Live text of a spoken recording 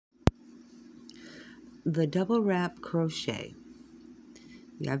the double wrap crochet.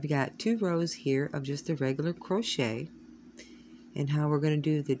 I've got 2 rows here of just the regular crochet, and how we're going to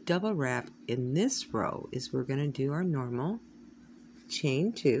do the double wrap in this row is we're going to do our normal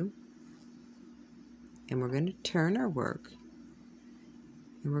chain 2, and we're going to turn our work,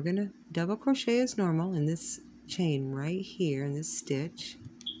 and we're going to double crochet as normal in this chain right here in this stitch.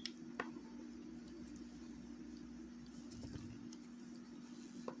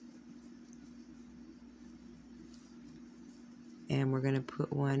 And we're going to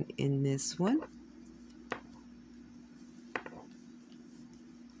put one in this one.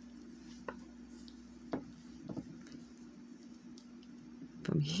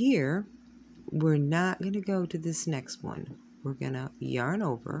 From here, we're not going to go to this next one. We're going to yarn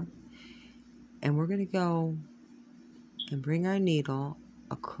over, and we're going to go and bring our needle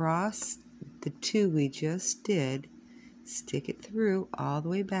across the 2 we just did, stick it through all the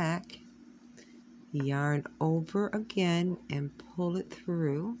way back, yarn over again and pull it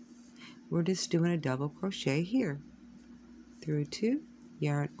through. We're just doing a double crochet here, through 2,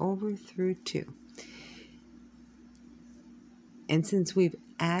 yarn over, through 2. And since we've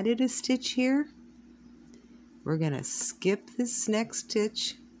added a stitch here, we're going to skip this next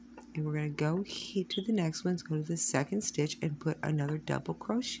stitch, and we're going to go here to the next one, go to the second stitch and put another double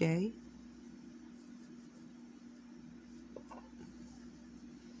crochet.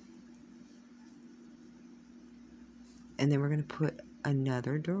 And then we're going to put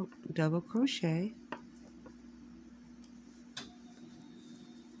another double crochet.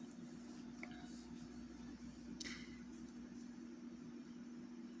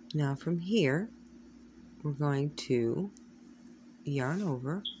 Now from here, we're going to yarn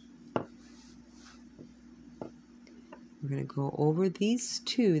over. We're going to go over these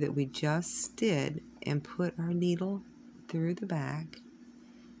 2 that we just did and put our needle through the back.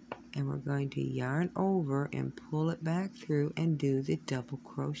 And we're going to yarn over and pull it back through and do the double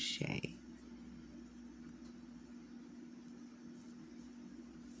crochet.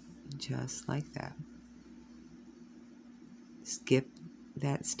 Just like that. Skip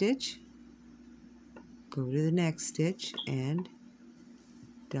that stitch, go to the next stitch and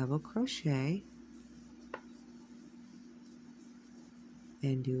double crochet,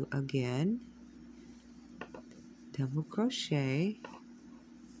 and do again, double crochet.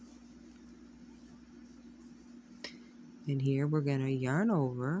 And here we're going to yarn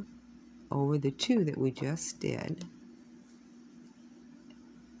over the 2 that we just did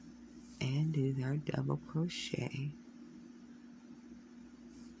and do our double crochet.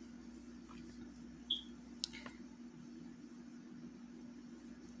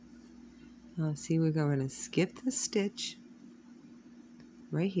 Now see, we're going to skip the stitch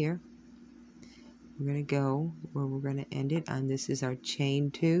right here. We're going to go where we're going to end it on. This is our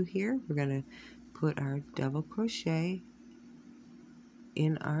chain 2 here. We're going to put our double crochet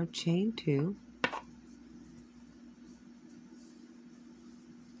in our chain 2,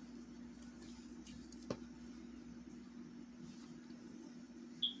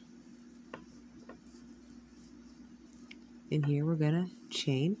 and here we're going to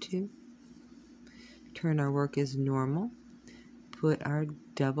chain 2, turn our work as normal, put our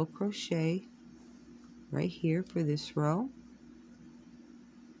double crochet right here for this row,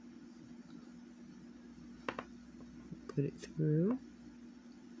 put it through.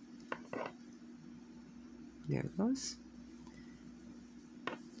 There it goes.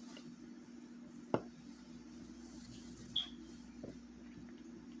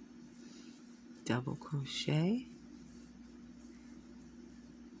 Double crochet.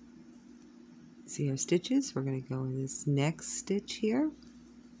 See our stitches? We're going to go in this next stitch here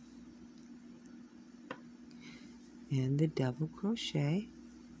and the double crochet.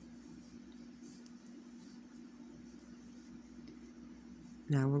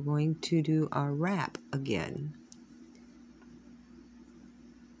 Now we're going to do our wrap again.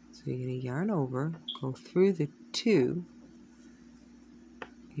 So you're going to yarn over, go through the 2,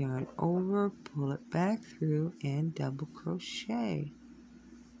 yarn over, pull it back through, and double crochet.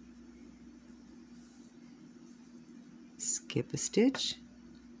 Skip a stitch,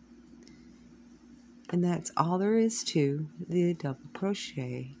 and that's all there is to the double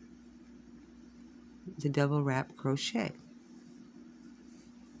crochet, the double wrap crochet.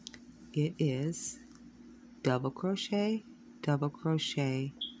 It is double crochet,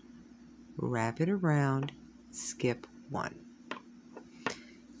 wrap it around, skip 1.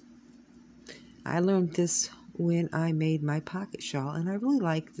 I learned this when I made my pocket shawl, and I really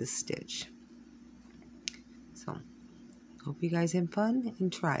like this stitch. So, hope you guys have fun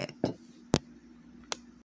and try it.